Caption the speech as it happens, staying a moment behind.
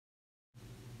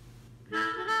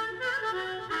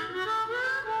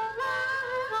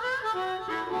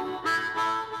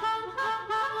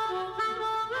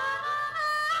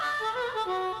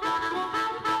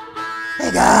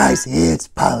Hey guys, it's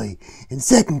Polly. In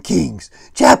 2 Kings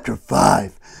chapter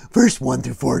 5, verse 1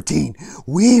 through 14,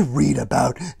 we read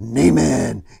about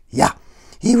Naaman. Yeah,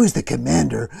 he was the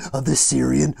commander of the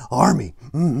Syrian army.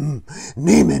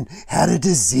 Naaman had a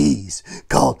disease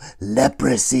called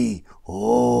leprosy.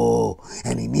 Oh,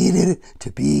 and he needed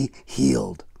to be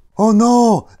healed. Oh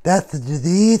no, that's the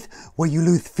disease where you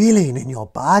lose feeling in your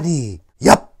body.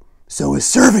 Yup. So his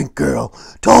servant girl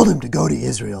told him to go to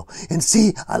Israel and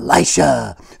see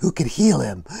Elisha, who could heal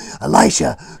him.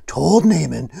 Elisha told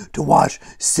Naaman to wash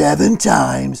 7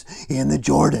 times in the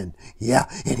Jordan. Yeah,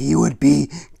 and he would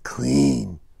be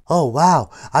clean. Oh wow,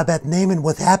 I bet Naaman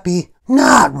was happy.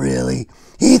 Not really.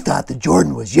 He thought the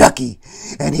Jordan was yucky,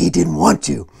 and he didn't want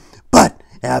to. But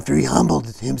after he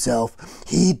humbled himself,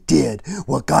 he did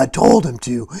what God told him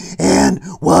to, and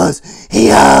was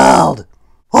healed.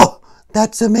 Oh!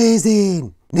 That's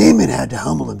amazing. Naaman had to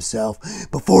humble himself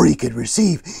before he could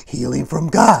receive healing from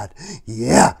God.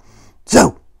 Yeah.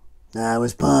 So, I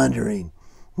was pondering,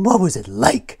 what was it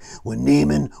like when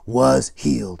Naaman was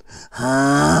healed?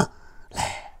 Huh?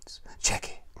 Let's check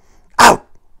it out.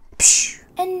 Psh.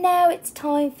 And now it's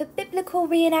time for biblical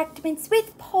reenactments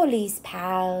with Polly's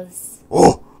pals.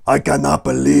 Oh, I cannot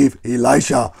believe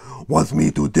Elisha wants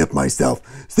me to dip myself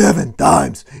 7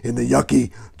 times in the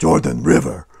yucky Jordan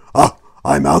River.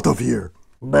 I'm out of here.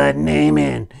 But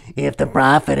Naaman, if the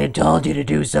prophet had told you to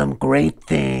do some great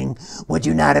thing, would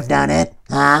you not have done it?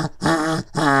 Oh,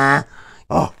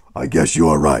 I guess you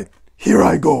are right. Here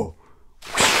I go.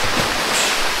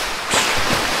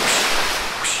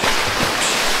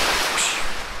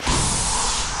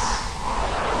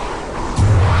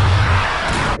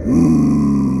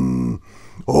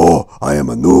 Oh, I am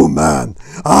a new man.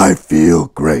 I feel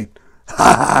great.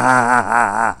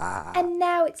 And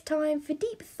now it's time for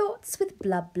deep thoughts with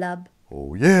Blub Blub.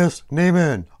 Oh yes,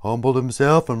 Naaman humbled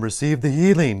himself and received the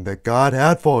healing that God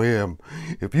had for him.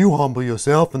 If you humble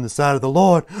yourself in the sight of the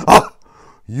Lord,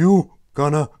 you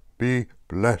gonna be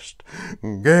blessed.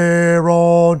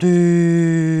 Guaranteed.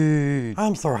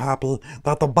 I'm so happy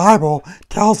that the Bible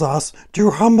tells us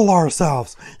to humble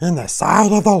ourselves in the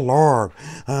sight of the Lord,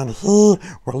 and He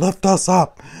will lift us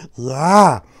up.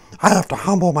 Yeah. I have to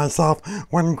humble myself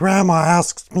when Grandma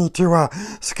asks me to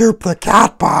scoop the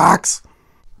cat box.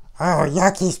 Oh,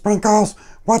 yucky Sprinkles,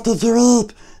 what did you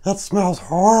eat? It smells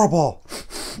horrible.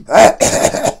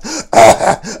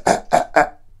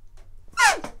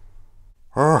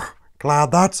 Oh, glad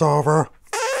that's over.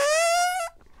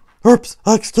 Oops,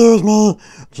 excuse me.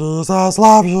 Jesus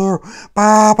loves you.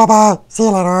 Bye, bye, bye. See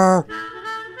you later.